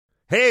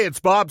Hey, it's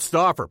Bob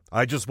Stauffer.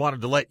 I just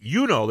wanted to let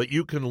you know that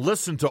you can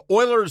listen to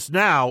Oilers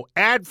Now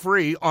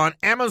ad-free on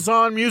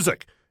Amazon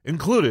Music,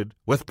 included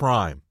with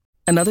Prime.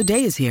 Another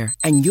day is here,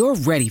 and you're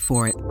ready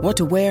for it. What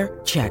to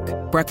wear? Check.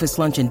 Breakfast,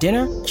 lunch, and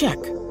dinner? Check.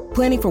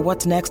 Planning for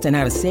what's next and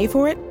how to save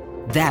for it?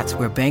 That's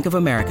where Bank of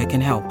America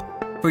can help.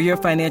 For your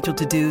financial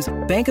to-dos,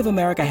 Bank of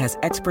America has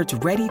experts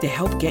ready to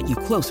help get you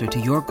closer to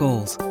your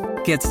goals.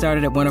 Get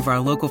started at one of our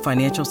local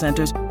financial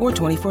centers or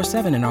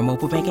 24/7 in our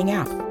mobile banking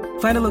app.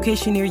 Find a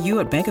location near you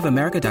at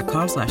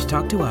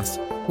bankofamerica.com/talktous.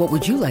 What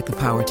would you like the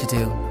power to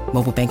do?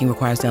 Mobile banking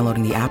requires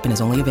downloading the app and is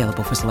only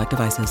available for select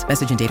devices.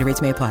 Message and data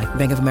rates may apply.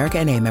 Bank of America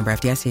N.A., member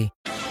FDIC.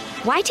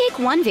 Why take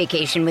one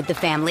vacation with the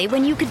family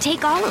when you could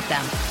take all of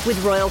them?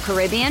 With Royal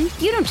Caribbean,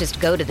 you don't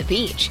just go to the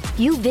beach.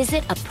 You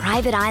visit a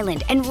private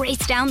island and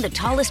race down the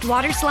tallest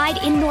water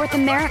slide in North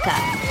America.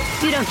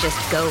 You don't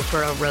just go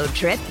for a road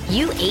trip.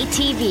 You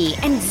ATV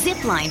and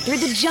zip line through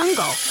the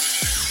jungle.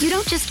 You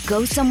don't just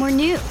go somewhere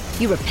new.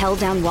 You rappel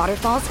down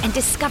waterfalls and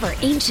discover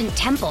ancient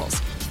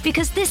temples.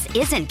 Because this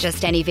isn't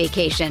just any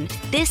vacation.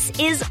 This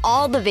is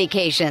all the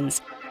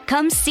vacations.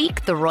 Come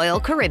seek the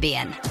Royal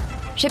Caribbean.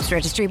 Ships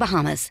Registry,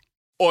 Bahamas.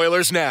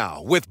 Oilers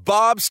Now with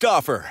Bob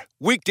Stauffer.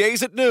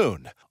 Weekdays at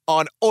noon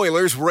on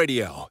Oilers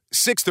Radio,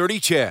 630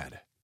 CHED.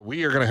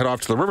 We are going to head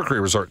off to the River Cree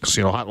Resort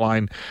Casino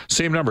hotline.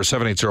 Same number,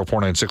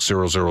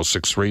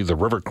 780-496-0063. The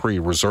River Cree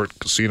Resort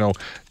Casino.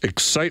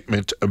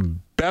 Excitement.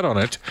 Bet on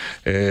it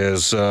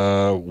as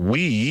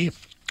we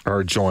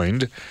are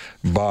joined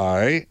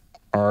by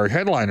our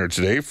headliner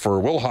today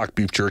for Wilhauk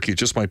Beef Jerky. It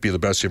just might be the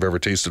best you've ever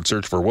tasted.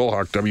 Search for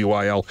Wilhauk,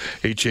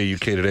 Wilhauk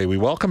today. We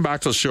welcome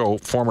back to the show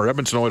former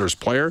Edmonton Oilers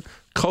player,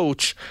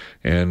 coach,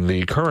 and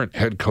the current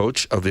head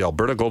coach of the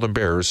Alberta Golden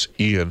Bears,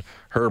 Ian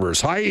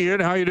Herbers. Hi,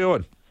 Ian. How you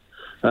doing?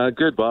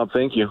 Good, Bob.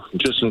 Thank you.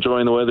 Just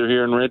enjoying the weather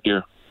here in Red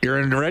Deer. You're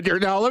in Red Deer.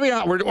 Now, let me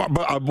out.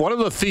 One of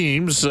the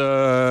themes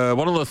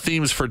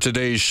for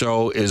today's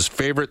show is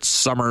favorite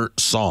summer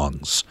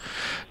songs.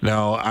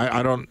 Now,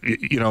 I don't,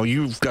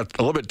 you've got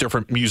a little bit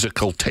different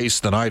musical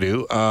taste than I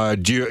do.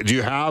 Do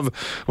you have,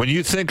 when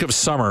you think of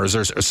summer, is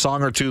there a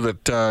song or two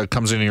that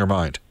comes into your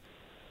mind?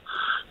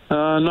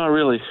 Not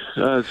really.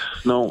 No,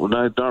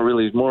 not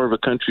really. More of a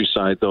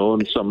countryside, though,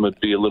 and something would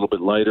be a little bit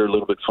lighter, a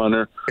little bit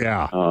funner.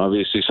 Yeah.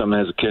 Obviously, something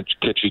has a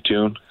catchy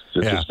tune.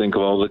 Just think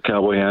of all the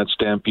cowboy hat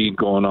stampede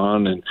going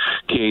on and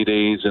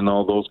K-Days and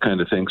all those kind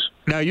of things.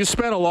 Now, you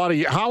spent a lot of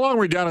years. How long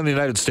were you down in the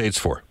United States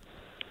for?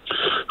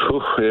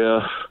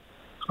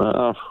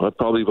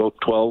 Probably about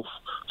 12,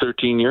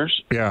 13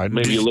 years. Yeah.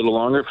 Maybe a little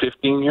longer,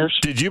 15 years.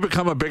 Did you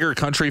become a bigger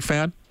country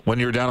fan when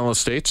you were down in the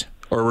States?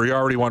 Or were you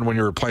already one when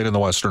you were playing in the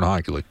Western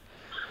Hockey League?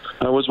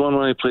 I was one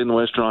when I played in the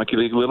Western Hockey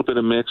League. A little bit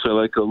of mix. I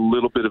like a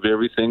little bit of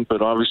everything,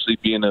 but obviously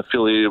being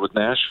affiliated with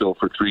Nashville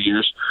for 3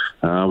 years,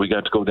 we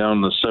got to go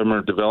down the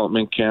summer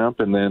development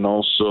camp and then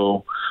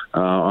also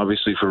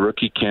obviously for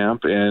rookie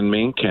camp and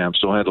main camp.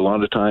 So I had a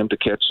lot of time to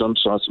catch some,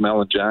 saw some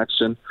Alan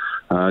Jackson,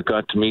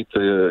 got to meet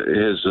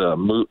his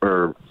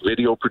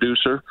video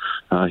producer.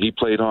 He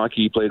played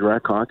hockey, he played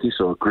rec hockey,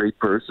 so a great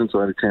person. So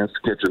I had a chance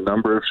to catch a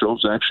number of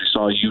shows. I actually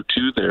saw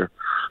U2 there.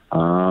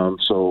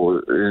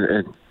 So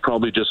it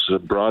probably just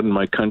broadened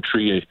my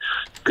country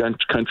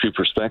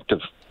perspective.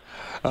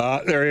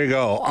 There you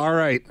go. All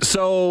right.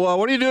 So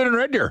what are you doing in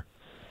Red Deer?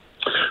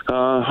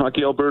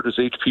 Hockey Alberta's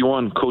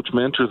HP1 coach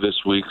mentor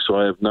this week. So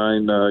I have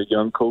 9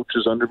 young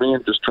coaches under me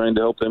and just trying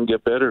to help them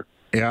get better.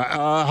 Yeah.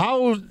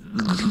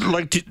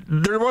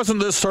 There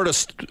wasn't this sort of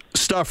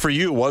stuff for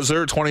you, was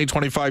there, 20,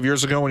 25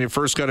 years ago when you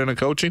first got into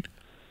coaching?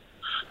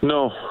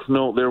 No,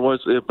 there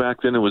was,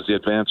 back then it was the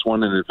Advanced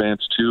 1 and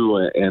Advanced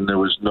 2, and there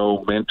was no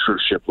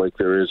mentorship like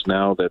there is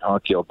now that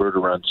Hockey Alberta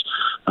runs.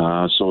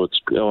 So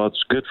it's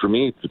good for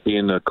me.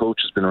 Being a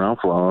coach has been around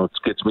for a while. It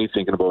gets me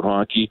thinking about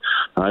hockey.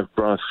 I've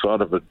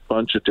thought of a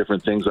bunch of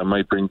different things I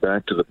might bring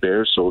back to the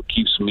Bears, so it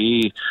keeps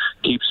me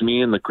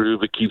in the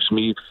groove. It keeps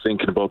me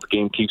thinking about the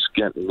game, keeps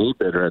getting me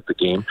better at the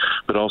game,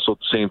 but also at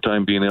the same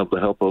time being able to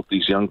help out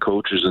these young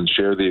coaches and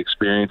share the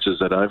experiences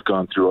that I've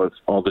gone through at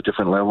all the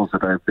different levels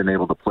that I've been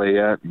able to play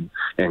at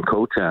and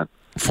coach at.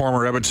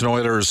 Former Edmonton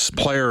Oilers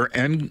player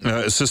and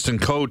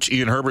assistant coach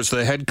Ian Herbers,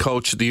 the head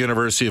coach at the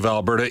University of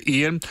Alberta.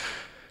 Ian,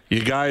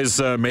 you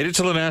guys made it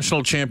to the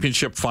national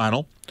championship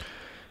final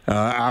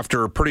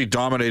after a pretty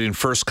dominating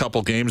first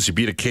couple games. You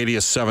beat Acadia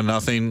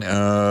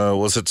 7-0.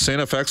 Was it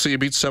St. FX that you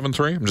beat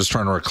 7-3? I'm just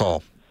trying to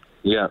recall.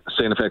 Yeah,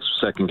 St. FX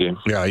second game.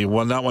 Yeah, you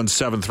won that one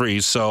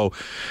 7-3. So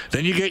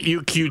then you get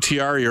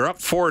UQTR. You're up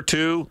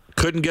 4-2.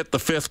 Couldn't get the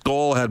fifth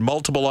goal. Had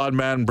multiple odd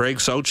man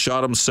breaks.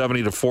 Outshot them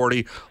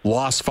 70-40.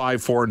 Lost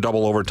 5-4 in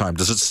double overtime.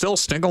 Does it still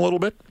sting a little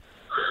bit?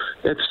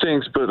 It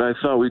stings, but I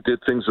thought we did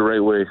things the right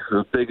way.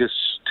 The biggest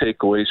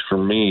takeaways for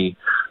me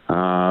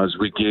is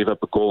we gave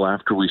up a goal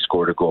after we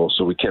scored a goal.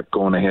 So we kept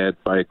going ahead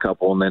by a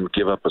couple and then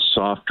give up a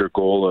softer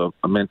goal,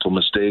 a mental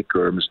mistake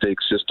or a mistake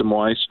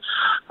system-wise.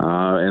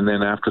 And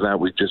then after that,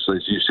 we just,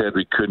 as you said,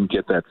 we couldn't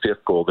get that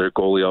fifth goal. Their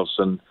goalie all of a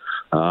sudden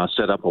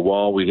set up a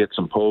wall. We hit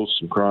some posts,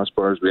 some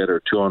crossbars. We had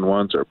our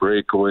 2-on-1s, our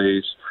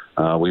breakaways.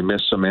 We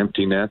missed some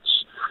empty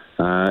nets.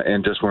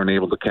 and just weren't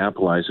able to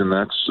capitalize. And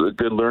that's a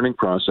good learning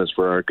process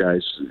for our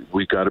guys.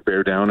 We got to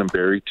bear down and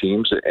bury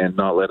teams and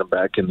not let them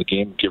back in the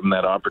game, give them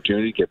that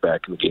opportunity to get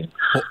back in the game.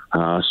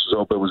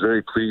 But was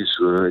very pleased.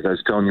 Like I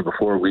was telling you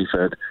before, we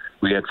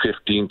had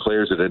 15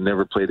 players that had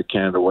never played at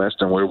Canada West,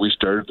 and where we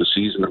started the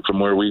season and from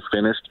where we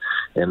finished,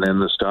 and then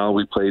the style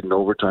we played in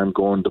overtime,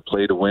 going to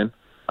play to win.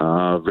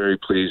 Very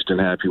pleased and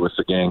happy with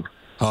the gang.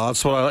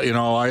 That's what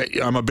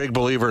I'm a big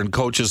believer in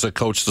coaches that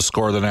coach to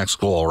score the next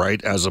goal,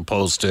 right? As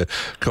opposed to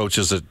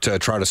coaches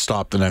that try to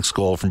stop the next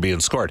goal from being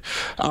scored.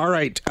 All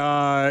right.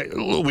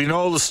 We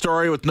know the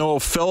story with Noah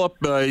Phillip.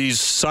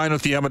 He's signed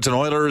with the Edmonton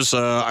Oilers.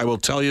 I will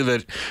tell you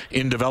that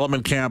in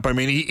development camp, I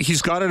mean,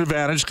 he's got an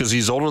advantage because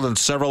he's older than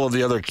several of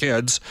the other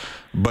kids,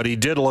 but he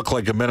did look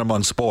like a min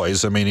amongst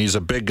boys. I mean, he's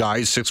a big guy,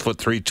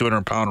 6'3",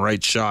 200-pound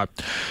right shot.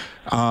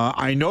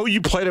 I know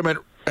you played him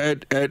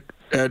at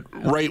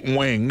right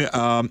wing.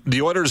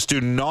 The Oilers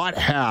do not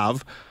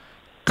have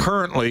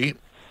currently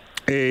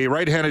a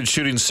right-handed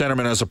shooting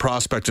centerman as a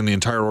prospect in the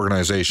entire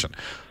organization.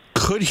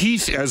 Could he,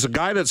 as a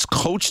guy that's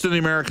coached in the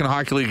American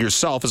Hockey League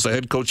yourself, as a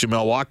head coach in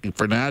Milwaukee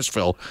for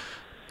Nashville,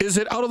 is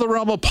it out of the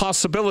realm of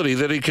possibility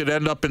that he could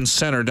end up in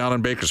center down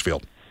in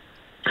Bakersfield?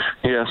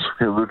 Yes,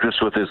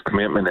 just with his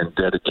commitment and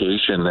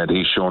dedication that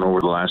he's shown over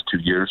the last 2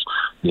 years,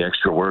 the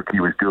extra work he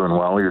was doing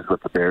while he was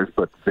with the Bears,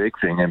 but the big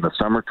thing in the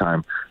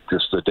summertime,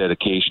 just the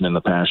dedication and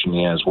the passion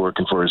he has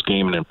working for his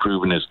game and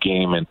improving his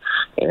game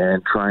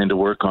and trying to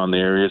work on the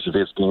areas of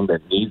his game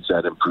that needs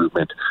that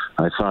improvement.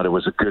 I thought it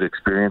was a good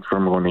experience for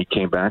him when he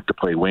came back to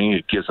play wing.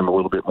 It gives him a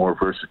little bit more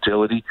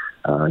versatility.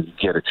 You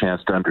get a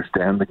chance to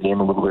understand the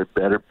game a little bit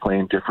better,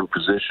 playing different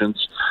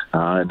positions.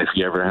 And if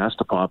he ever has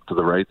to pop to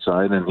the right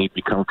side, and he'd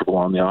be comfortable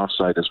on the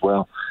offside as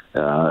well,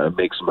 it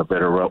makes him a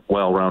better,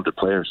 well-rounded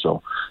player.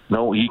 So,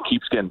 no, he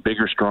keeps getting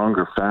bigger,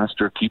 stronger,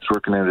 faster, keeps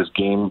working at his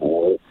game,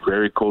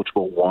 very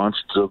coachable, wants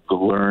to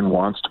learn,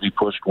 wants to be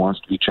pushed, wants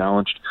to be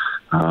challenged.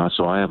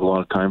 So I have a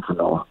lot of time for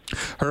Noah.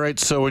 All right,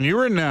 so when you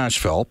were in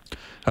Nashville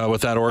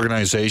with that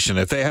organization,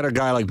 if they had a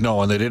guy like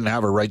Noah and they didn't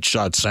have a right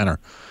shot center,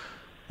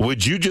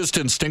 would you just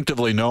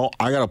instinctively know,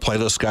 I got to play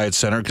this guy at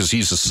center because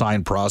he's a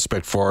signed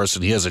prospect for us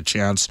and he has a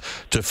chance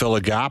to fill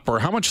a gap? Or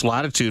how much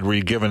latitude were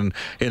you given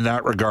in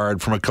that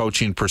regard from a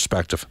coaching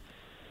perspective?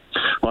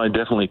 Well, I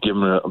definitely give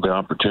him the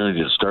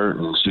opportunity to start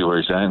and see where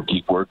he's at and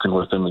keep working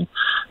with him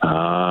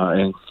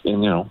and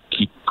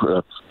keep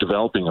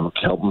developing him,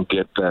 help him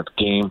get that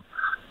game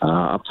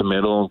up the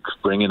middle,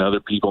 bring in other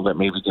people that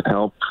maybe can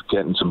help,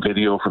 getting some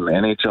video from the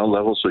NHL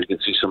level so you can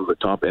see some of the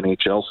top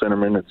NHL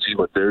centermen and see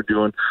what they're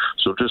doing.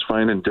 So just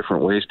finding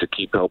different ways to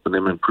keep helping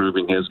him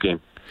improving his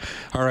game.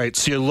 All right,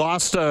 so you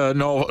lost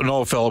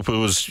Noah Phillip,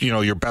 who was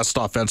your best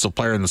offensive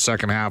player in the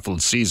second half of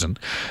the season.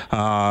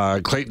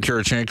 Clayton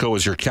Kirichenko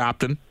was your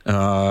captain.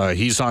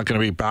 He's not going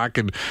to be back.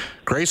 And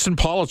Grayson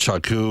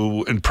Polachuk,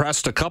 who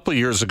impressed a couple of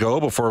years ago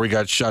before we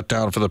got shut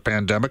down for the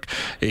pandemic,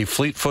 a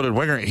fleet-footed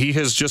winger, he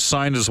has just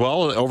signed as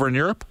well over in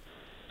Europe?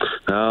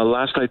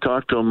 Last I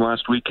talked to him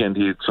last weekend,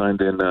 he had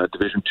signed in a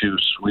Division II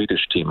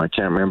Swedish team. I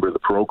can't remember the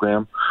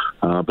program,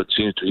 but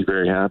seems to be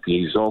very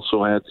happy. He's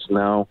also had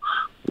now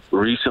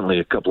recently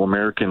a couple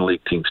American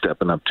League teams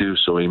stepping up too,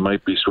 so he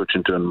might be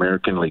switching to an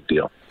American League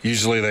deal.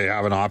 Usually they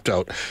have an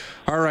opt-out.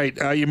 All right,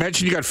 you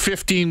mentioned you got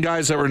 15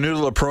 guys that were new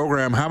to the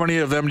program. How many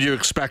of them do you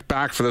expect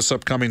back for this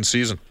upcoming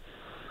season?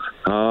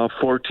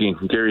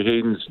 14. Gary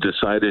Hayden's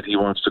decided he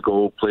wants to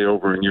go play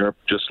over in Europe,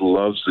 just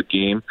loves the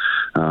game.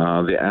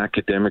 The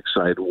academic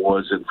side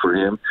wasn't for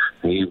him.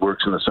 He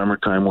works in the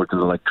summertime with an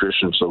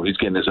electrician, so he's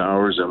getting his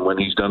hours, and when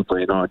he's done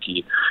playing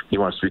hockey, he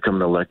wants to become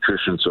an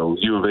electrician. So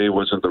U of A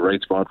wasn't the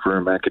right spot for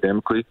him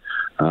academically.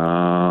 He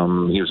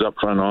was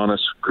upfront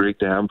honest, great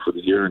to have him for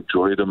the year,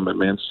 enjoyed him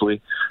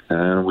immensely,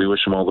 and we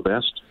wish him all the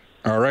best.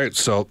 All right,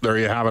 so there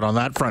you have it on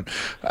that front.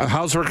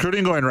 How's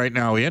recruiting going right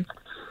now, Ian?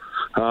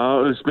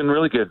 It's been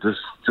really good.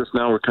 Just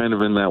now we're kind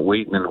of in that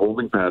waiting and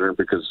holding pattern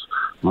because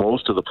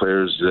most of the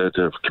players that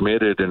have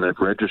committed and have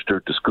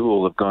registered to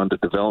school have gone to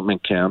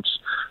development camps.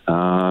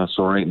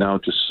 So right now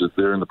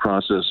they're in the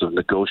process of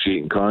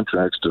negotiating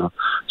contracts to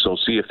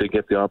see if they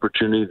get the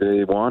opportunity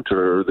they want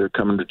or they're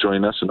coming to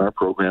join us in our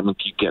program and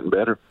keep getting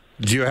better.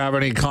 Do you have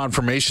any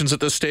confirmations at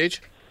this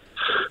stage?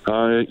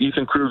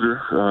 Ethan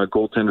Kruger,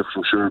 goaltender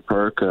from Sherwood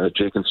Park,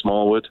 Jake and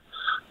Smallwood.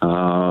 The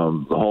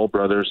Hall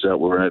brothers that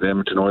were at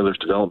Edmonton Oilers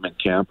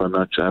development camp. I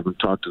haven't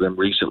talked to them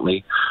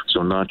recently, so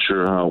I'm not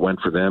sure how it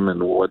went for them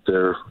and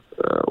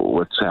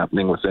what's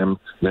happening with them,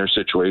 their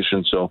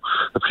situation. So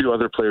a few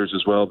other players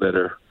as well that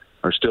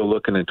are still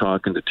looking and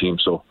talking to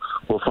teams. So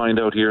we'll find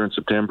out here in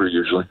September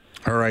usually.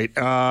 All right.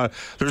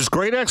 There's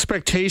great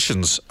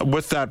expectations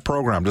with that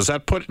program. Does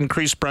that put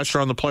increased pressure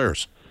on the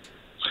players?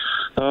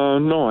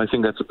 No, I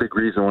think that's a big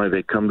reason why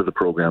they come to the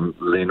program.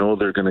 They know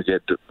they're going to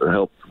get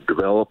help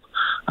develop.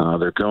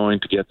 They're going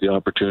to get the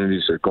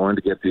opportunities. They're going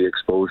to get the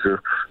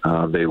exposure.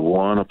 They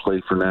want to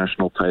play for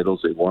national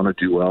titles. They want to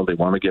do well. They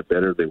want to get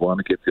better. They want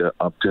to get the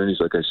opportunities,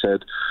 like I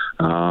said.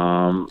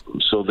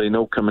 So they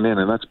know coming in,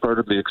 and that's part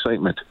of the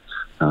excitement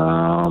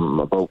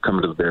about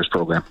coming to the Bears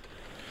program.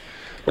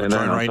 And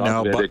then right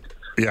now,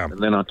 yeah. And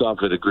then on top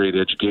of it, a great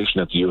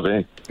education at the U of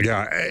A.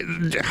 Yeah.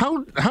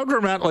 How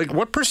dramatic? Like,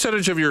 what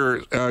percentage of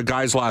your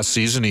guys last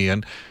season,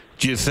 Ian,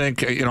 do you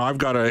think? I've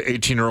got an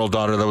 18-year-old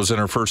daughter that was in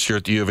her first year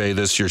at the U of A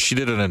this year. She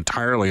did it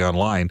entirely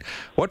online.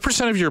 What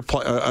percent of your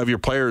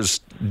players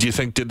do you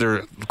think did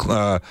their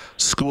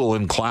school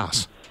in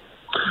class?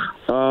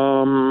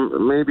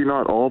 Maybe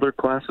not all their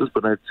classes,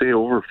 but I'd say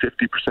over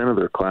 50% of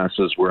their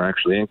classes were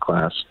actually in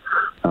class.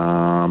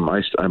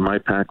 My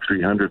PAC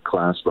 300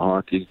 class, the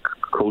hockey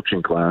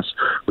coaching class,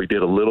 we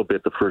did a little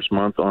bit the first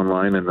month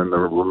online, and then the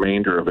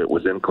remainder of it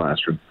was in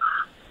classroom.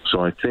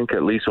 So I think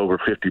at least over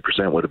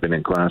 50% would have been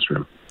in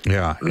classroom.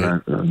 Yeah.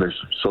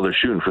 So they're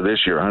shooting for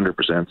this year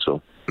 100%.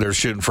 So they're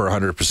shooting for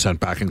 100%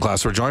 back in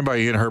class. We're joined by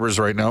Ian Herbers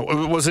right now.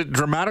 Was it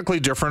dramatically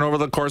different over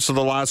the course of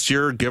the last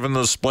year, given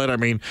the split? I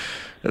mean,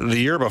 the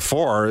year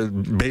before,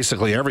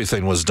 basically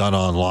everything was done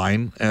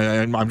online.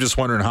 And I'm just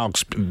wondering how,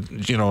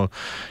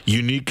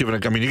 unique, given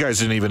it. I mean, you guys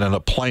didn't even end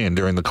up playing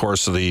during the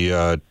course of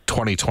the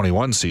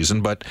 2021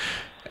 season, but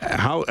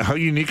how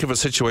unique of a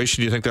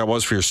situation do you think that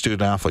was for your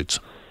student athletes?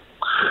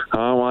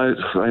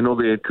 I know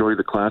they enjoy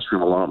the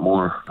classroom a lot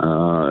more.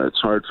 It's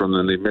hard for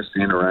them. They miss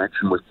the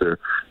interaction with their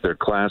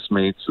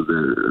classmates,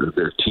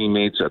 their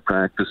teammates at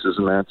practices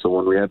and that. So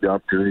when we had the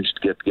opportunities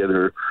to get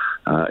together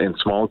in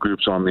small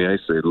groups on the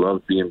ice, they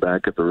loved being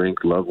back at the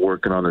rink, loved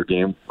working on their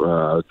game,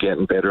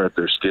 getting better at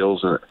their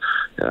skills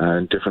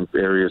in different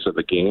areas of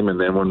the game. And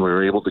then when we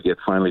were able to get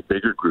finally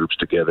bigger groups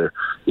together,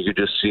 you could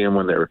just see them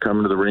when they were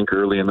coming to the rink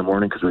early in the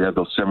morning, because we had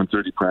those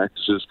 7:30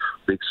 practices,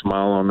 big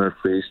smile on their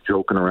face,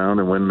 joking around,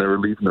 and when they were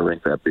leaving the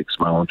rink, that big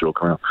smile and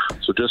joke around.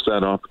 So just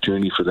that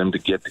opportunity for them to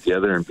get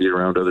together and be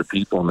around other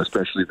people, and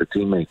especially the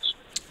teammates.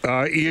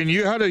 Ian,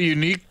 you had a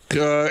unique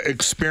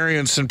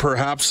experience and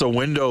perhaps a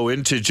window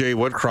into Jay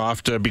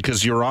Woodcroft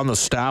because you were on the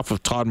staff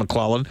with Todd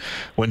McClellan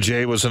when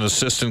Jay was an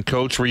assistant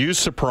coach. Were you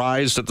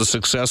surprised at the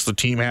success the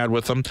team had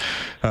with him?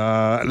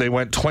 They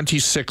went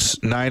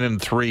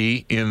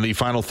 26-9-3 in the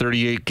final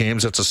 38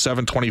 games. That's a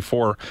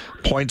 724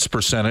 points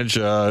percentage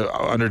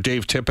under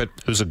Dave Tippett,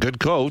 who's a good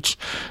coach.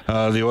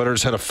 The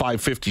Oilers had a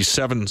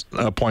 557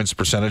 points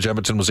percentage.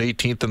 Edmonton was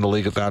 18th in the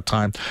league at that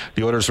time.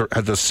 The Oilers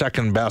had the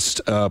second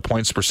best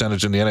points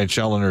percentage in the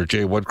NHL under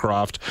Jay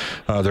Woodcroft.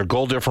 Their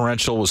goal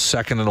differential was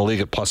second in the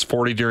league at plus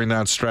 40 during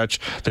that stretch.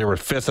 They were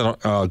fifth in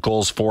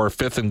goals for,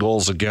 fifth in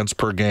goals against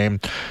per game.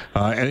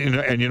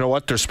 And you know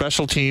what? Their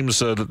special teams,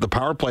 the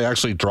power play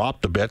actually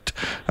dropped a bit.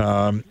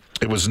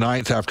 It was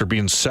ninth after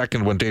being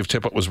second when Dave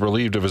Tippett was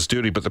relieved of his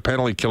duty, but the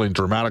penalty killing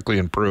dramatically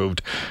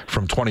improved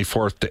from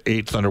 24th to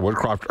 8th under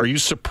Woodcroft. Are you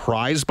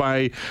surprised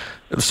by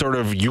sort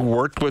of, you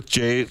worked with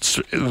Jay,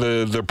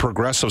 the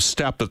progressive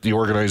step that the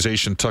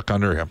organization took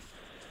under him?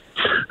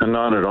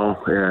 Not at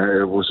all.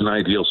 It was an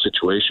ideal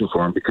situation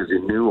for him because he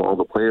knew all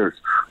the players.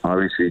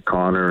 Obviously,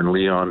 Connor and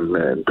Leon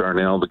and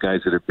Darnell, the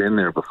guys that had been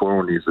there before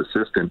when he was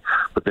assistant.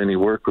 But then he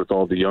worked with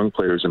all the young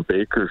players in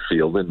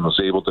Bakersfield and was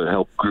able to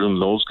help groom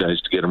those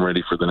guys to get them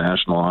ready for the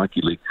National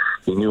Hockey League.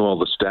 He knew all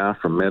the staff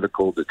from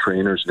medical to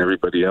trainers and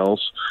everybody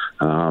else.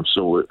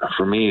 So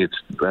for me,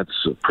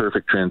 that's a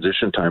perfect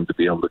transition time to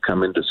be able to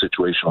come into a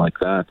situation like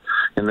that.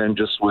 And then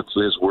just with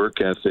his work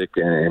ethic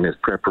and his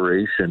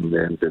preparation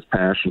and his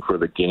passion for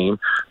the game,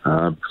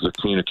 the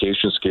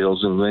communication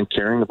skills, and then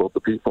caring about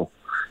the people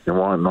and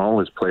wanting all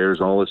his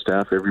players, all his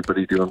staff,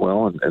 everybody doing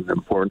well, and the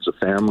importance of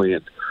family.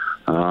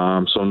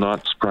 And so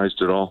not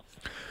surprised at all.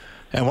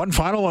 And one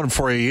final one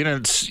for you,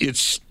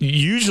 it's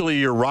usually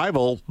your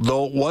rival,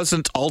 though it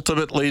wasn't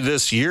ultimately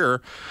this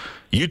year.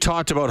 You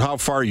talked about how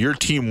far your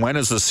team went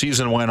as the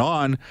season went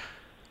on.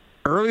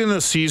 Early in the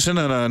season,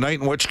 and a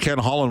night in which Ken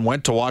Holland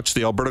went to watch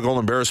the Alberta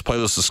Golden Bears play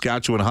the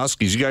Saskatchewan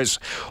Huskies, you guys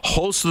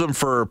hosted them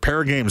for a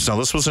pair of games. Now,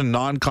 this was a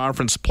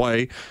non-conference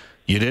play.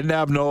 You didn't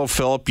have Noah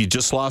Phillip. You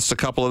just lost a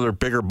couple of their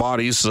bigger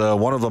bodies.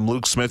 One of them,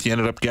 Luke Smith, you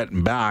ended up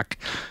getting back.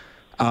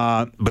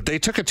 But they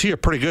took it to you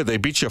pretty good. They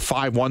beat you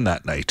 5-1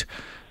 that night.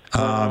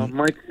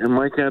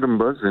 Mike had them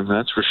buzzing,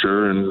 that's for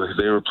sure. And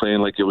they were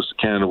playing like it was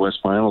the Canada West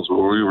Finals,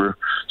 where we were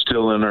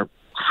still in our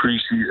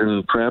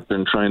preseason prep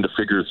and trying to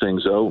figure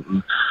things out.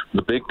 And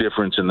the big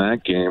difference in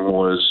that game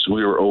was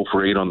we were 0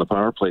 for 8 on the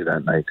power play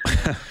that night.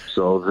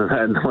 So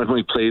when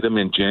we played them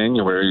in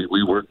January,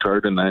 we worked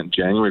hard in that in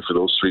January for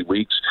those 3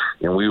 weeks,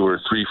 and we were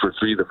 3 for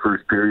 3 the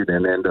first period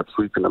and ended up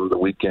sweeping them the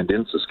weekend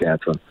in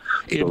Saskatchewan.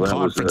 In so that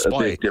conference was a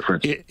play. big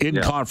difference.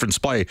 In conference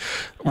play.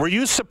 Were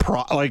you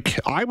surprised? Like,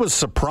 I was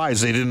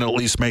surprised they didn't at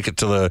least make it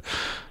to the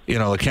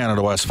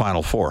Canada West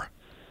Final Four.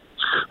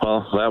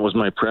 Well, that was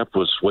my prep,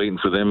 was waiting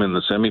for them in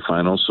the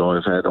semifinals. So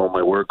I've had all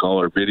my work, all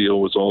our video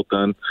was all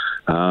done,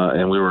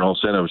 and we were all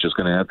set. I was just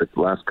going to add the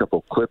last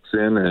couple clips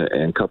in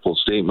and a couple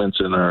statements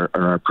in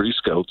our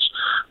pre-scouts,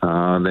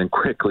 and then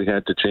quickly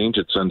had to change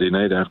it Sunday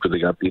night after they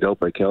got beat out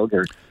by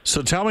Calgary.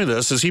 So tell me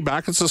this, is he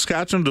back in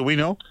Saskatchewan? Do we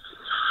know?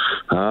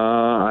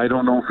 I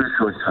don't know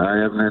officially. I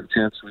haven't had a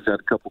chance. We've had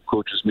a couple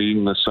coaches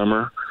meeting this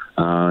summer.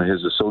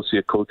 His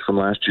associate coach from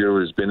last year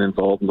has been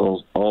involved in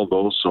all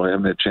those, so I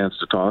haven't had a chance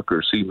to talk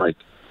or see Mike.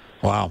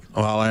 Wow.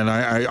 Well, and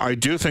I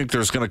do think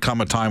there's going to come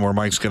a time where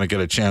Mike's going to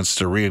get a chance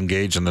to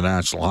re-engage in the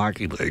National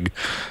Hockey League.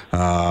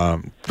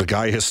 The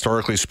guy,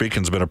 historically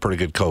speaking, has been a pretty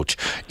good coach.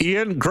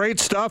 Ian, great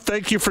stuff.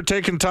 Thank you for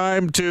taking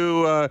time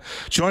to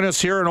join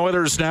us here in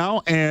Oilers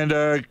Now, and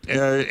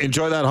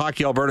enjoy that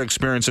Hockey Alberta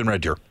experience in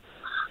Red Deer.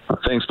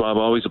 Thanks, Bob.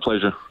 Always a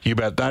pleasure. You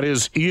bet. That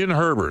is Ian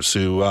Herbers,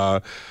 who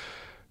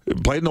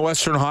played in the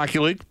Western Hockey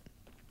League.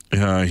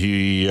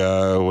 He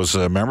was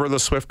a member of the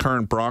Swift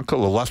Current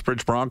Broncos, the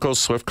Lethbridge Broncos,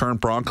 Swift Current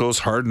Broncos,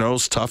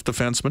 hard-nosed, tough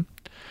defenseman,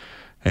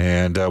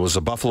 and was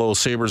a Buffalo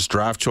Sabres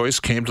draft choice,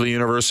 came to the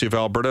University of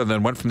Alberta, and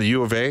then went from the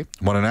U of A,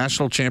 won a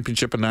national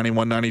championship in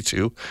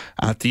 91-92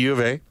 at the U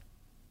of A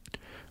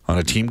on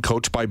a team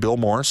coached by Bill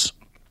Morris,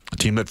 a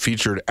team that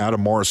featured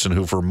Adam Morrison,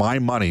 who, for my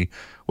money,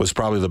 was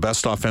probably the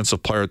best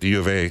offensive player at the U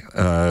of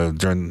A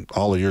during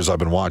all the years I've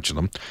been watching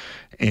them.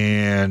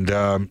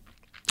 And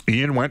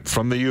Ian went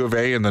from the U of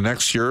A, and the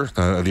next year,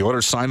 the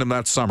Oilers signed him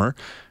that summer,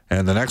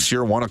 and the next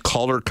year won a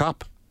Calder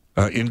Cup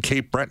in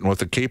Cape Breton with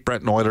the Cape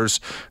Breton Oilers.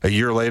 A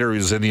year later, he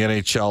was in the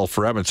NHL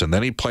for Edmonton.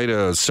 Then he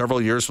played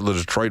several years with the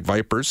Detroit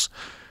Vipers,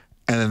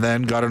 and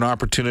then got an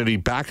opportunity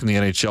back in the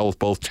NHL with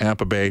both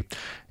Tampa Bay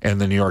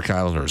and the New York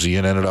Islanders.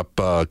 Ian ended up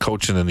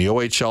coaching in the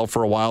OHL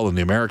for a while in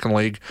the American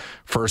League,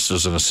 first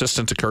as an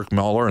assistant to Kirk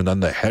Muller, and then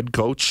the head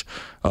coach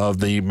of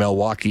the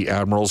Milwaukee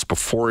Admirals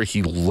before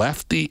he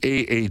left the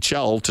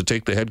AHL to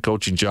take the head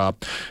coaching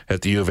job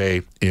at the U of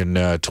A in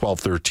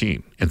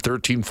 12-13. In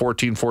 13-14,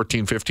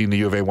 14-15, the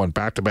U of A won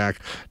back-to-back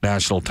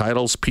national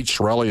titles. Pete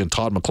Chiarelli and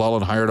Todd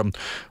McClellan hired him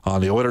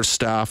on the Oilers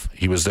staff.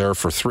 He was there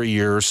for 3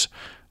 years.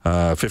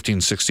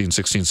 15, 16,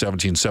 16,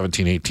 17,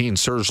 17, 18.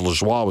 Serge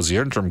Lajoie was the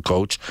interim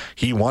coach.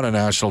 He won a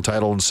national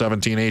title in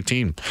 17,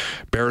 18.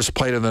 Bears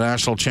played in the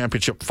national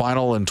championship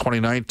final in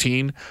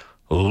 2019.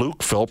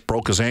 Luke Philp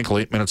broke his ankle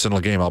 8 minutes into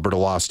the game. Alberta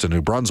lost to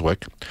New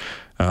Brunswick.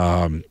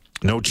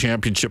 No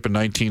championship in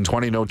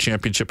 1920, no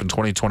championship in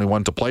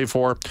 2021 to play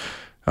for.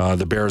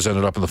 The Bears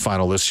ended up in the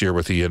final this year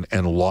with Ian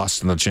and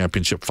lost in the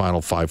championship final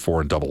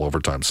 5-4 in double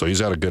overtime. So he's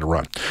had a good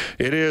run.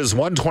 It is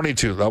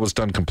 1:22. That was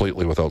done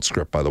completely without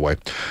script, by the way.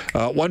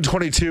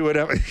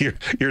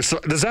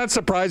 1:22. Does that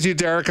surprise you,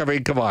 Derek? I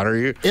mean, come on, are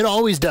you? It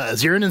always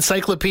does. You're an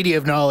encyclopedia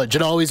of knowledge.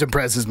 It always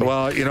impresses me.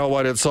 Well, you know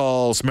what? It's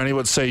all, many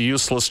would say,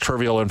 useless,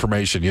 trivial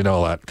information. You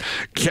know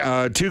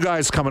that. Two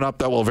guys coming up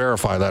that will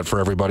verify that for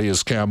everybody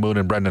is Cam Moon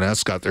and Brendan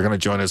Escott. They're going to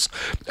join us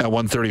at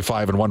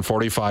 1:35 and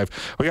 1:45.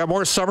 We got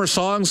more summer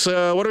songs.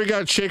 What do we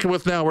got shaking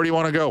with now? Where do you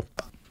want to go?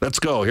 Let's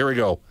go. Here we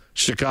go.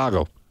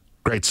 Chicago.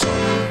 Great song.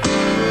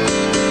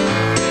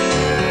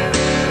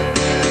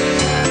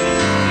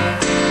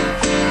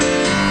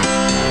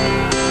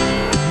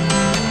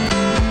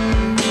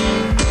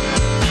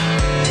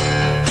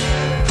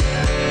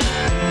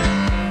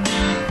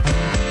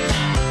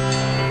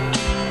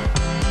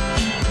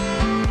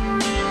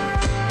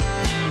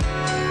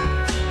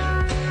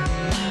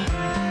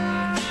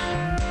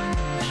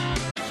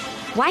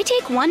 'Why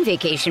take one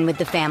vacation with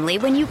the family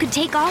when you could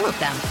take all of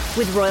them?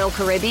 With Royal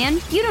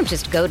Caribbean, you don't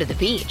just go to the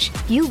beach.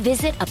 You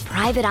visit a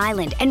private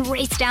island and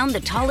race down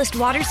the tallest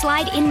water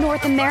slide in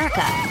North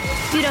America.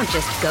 You don't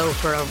just go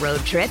for a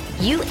road trip.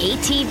 You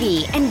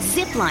ATV and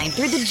zip line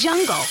through the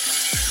jungle.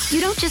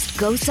 You don't just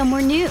go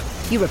somewhere new.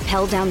 You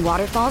rappel down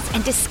waterfalls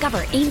and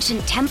discover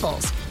ancient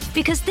temples.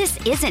 Because this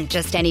isn't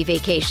just any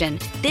vacation.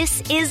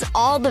 This is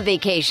all the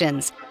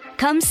vacations.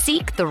 Come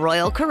seek the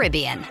Royal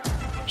Caribbean.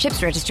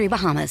 Ships Registry,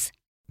 Bahamas.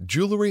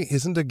 Jewelry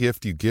isn't a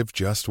gift you give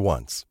just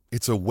once.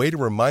 It's a way to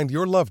remind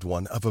your loved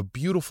one of a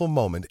beautiful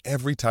moment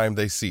every time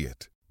they see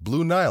it.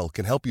 Blue Nile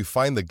can help you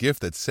find the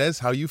gift that says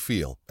how you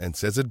feel and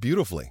says it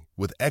beautifully,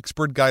 with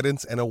expert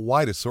guidance and a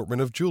wide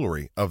assortment of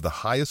jewelry of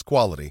the highest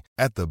quality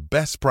at the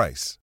best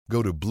price.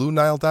 Go to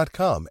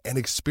BlueNile.com and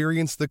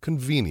experience the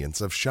convenience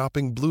of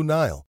shopping Blue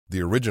Nile,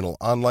 the original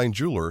online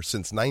jeweler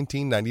since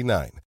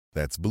 1999.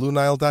 That's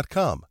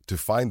BlueNile.com to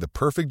find the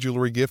perfect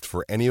jewelry gift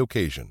for any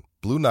occasion.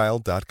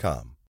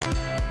 BlueNile.com.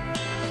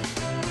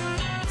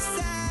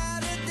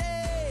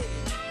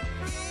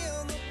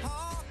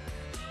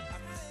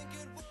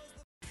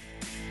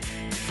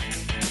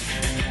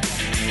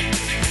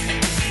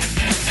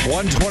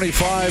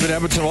 1:25 in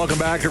Edmonton. Welcome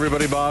back,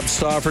 everybody. Bob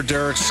Stauffer,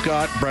 Derek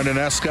Scott, Brendan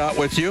Escott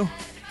with you.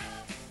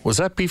 Was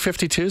that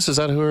B-52s? Is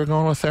that who we were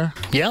going with there?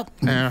 Yep.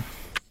 Yeah.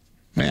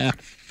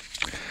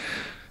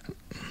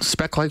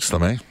 Spec likes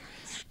them, eh?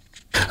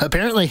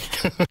 Apparently.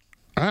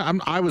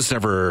 I was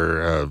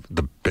never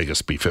the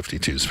biggest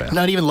B-52s fan.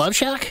 Not even Love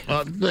Shack?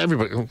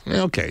 Everybody.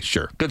 Okay,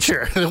 sure. Good.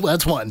 Sure.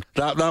 That's one.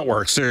 That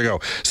works. There you go.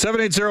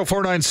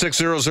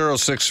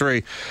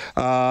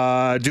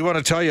 780-496-0063. Do want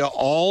to tell you,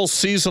 all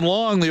season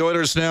long, the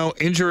Oilers Now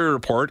injury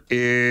report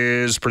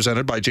is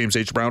presented by James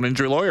H. Brown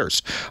Injury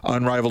Lawyers.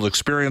 Unrivaled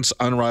experience,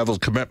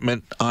 unrivaled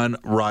commitment,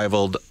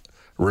 unrivaled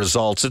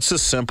results. It's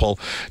just simple.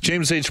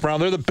 James H. Brown,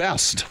 they're the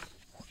best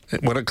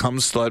when it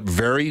comes to that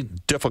very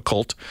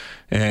difficult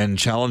and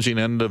challenging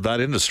end of that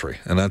industry,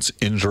 and that's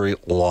injury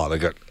law. They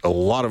got a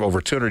lot of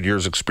over 200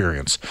 years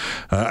experience.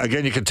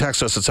 Again, you can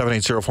text us at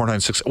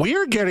 780-496. We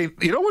are getting,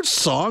 you know which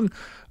song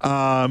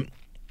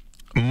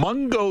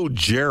Mungo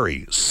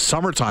Jerry,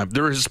 summertime.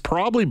 There has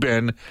probably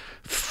been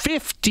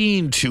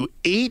 15 to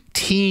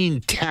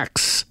 18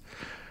 texts.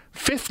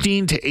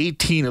 15 to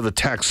 18 of the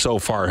texts so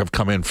far have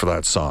come in for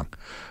that song.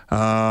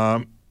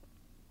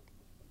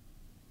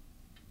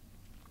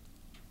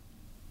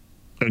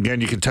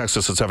 Again, you can text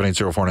us at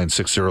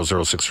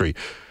 780-496-0063.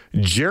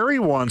 Jerry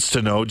wants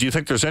to know, do you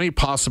think there's any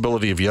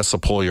possibility of Jesse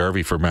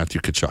Puljujärvi for Matthew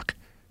Tkachuk?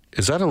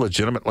 Is that a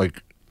legitimate,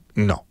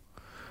 no.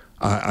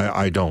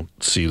 I don't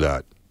see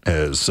that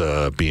as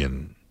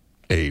being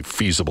a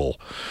feasible...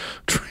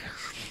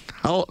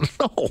 No.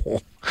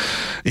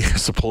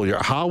 Jesse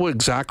Puljujärvi. How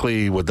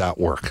exactly would that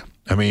work?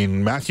 I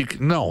mean, Matthew...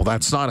 No,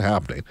 that's not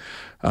happening.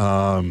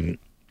 Again,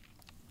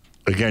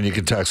 you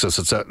can text us.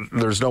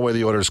 There's no way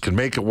the Oilers can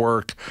make it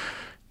work.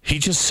 He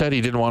just said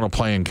he didn't want to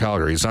play in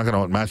Calgary. He's not going to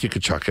want Matthew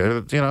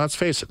Tkachuk. Let's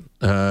face it.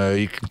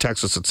 You can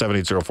text us at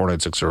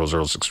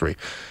 780-496-0063.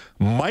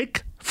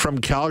 Mike from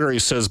Calgary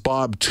says,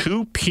 Bob,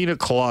 2 Pina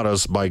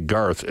Coladas by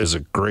Garth is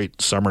a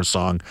great summer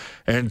song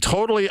and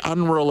totally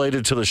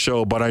unrelated to the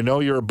show, but I know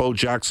you're a Bo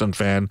Jackson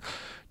fan.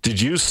 Did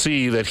you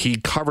see that he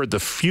covered the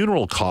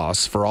funeral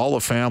costs for all the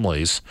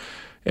families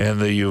in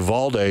the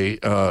Uvalde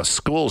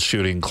school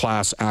shooting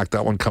class act?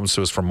 That one comes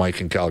to us from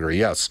Mike in Calgary.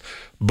 Yes.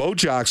 Bo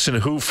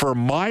Jackson, who for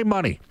my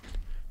money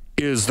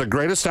is the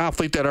greatest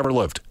athlete that ever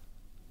lived.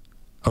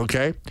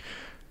 Okay?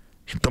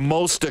 The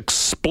most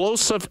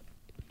explosive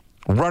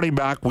running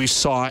back we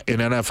saw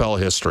in NFL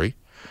history.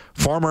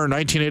 Former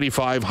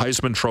 1985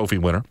 Heisman Trophy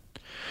winner.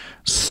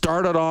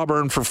 Started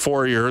Auburn for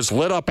 4 years.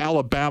 Lit up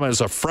Alabama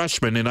as a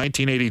freshman in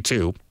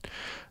 1982.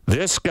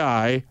 This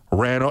guy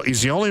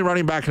he's the only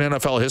running back in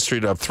NFL history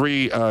to have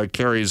 3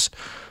 carries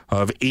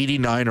of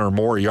 89 or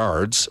more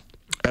yards.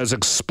 As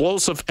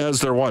explosive as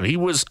there was. He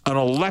was an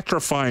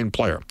electrifying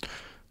player.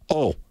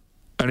 Oh,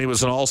 and he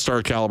was an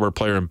all-star caliber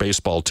player in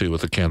baseball, too,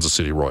 with the Kansas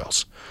City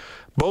Royals.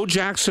 Bo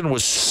Jackson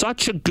was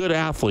such a good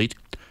athlete.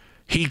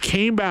 He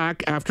came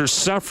back after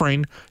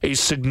suffering a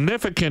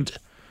significant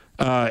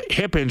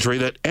hip injury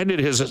that ended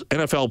his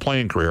NFL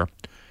playing career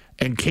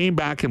and came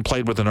back and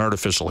played with an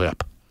artificial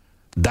hip.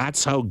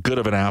 That's how good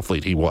of an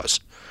athlete he was.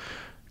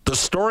 The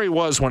story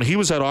was when he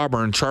was at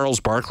Auburn, Charles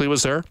Barkley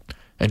was there,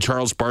 and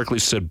Charles Barkley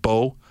said,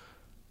 Bo,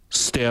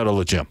 stay out of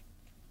the gym.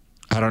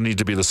 I don't need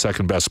to be the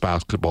second best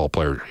basketball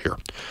player here.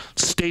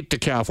 State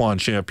decathlon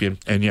champion.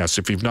 And yes,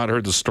 if you've not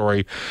heard the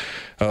story,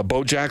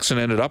 Bo Jackson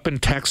ended up in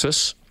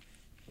Texas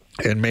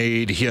and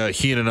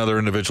he and another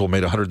individual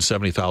made a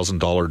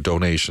 $170,000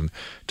 donation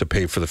to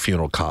pay for the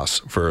funeral costs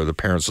for the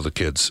parents of the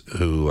kids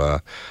who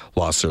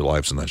lost their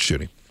lives in that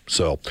shooting.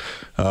 So,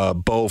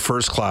 Bo,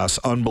 first class,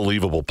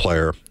 unbelievable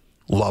player.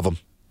 Love him.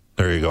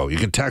 There you go. You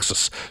can text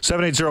us,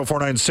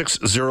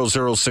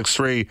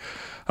 780-496-0063.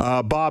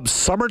 Bob,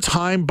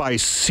 Summertime by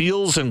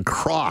Seals and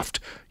Croft.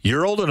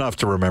 You're old enough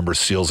to remember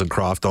Seals and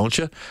Croft, don't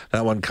you?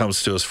 That one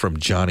comes to us from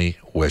Johnny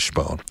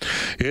Wishbone.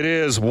 It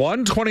is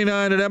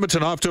 1:29 in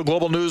Edmonton. Off to a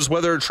global news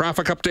weather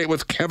traffic update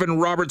with Kevin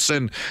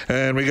Robertson.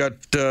 And we got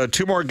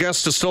 2 more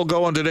guests to still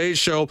go on today's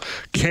show.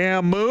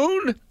 Cam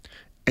Moon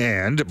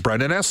and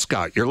Brendan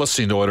Escott. You're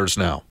listening to Oilers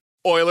Now.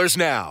 Oilers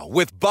Now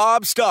with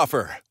Bob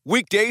Stauffer.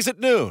 Weekdays at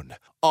noon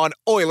on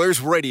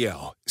Oilers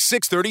Radio,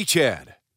 630 CHED.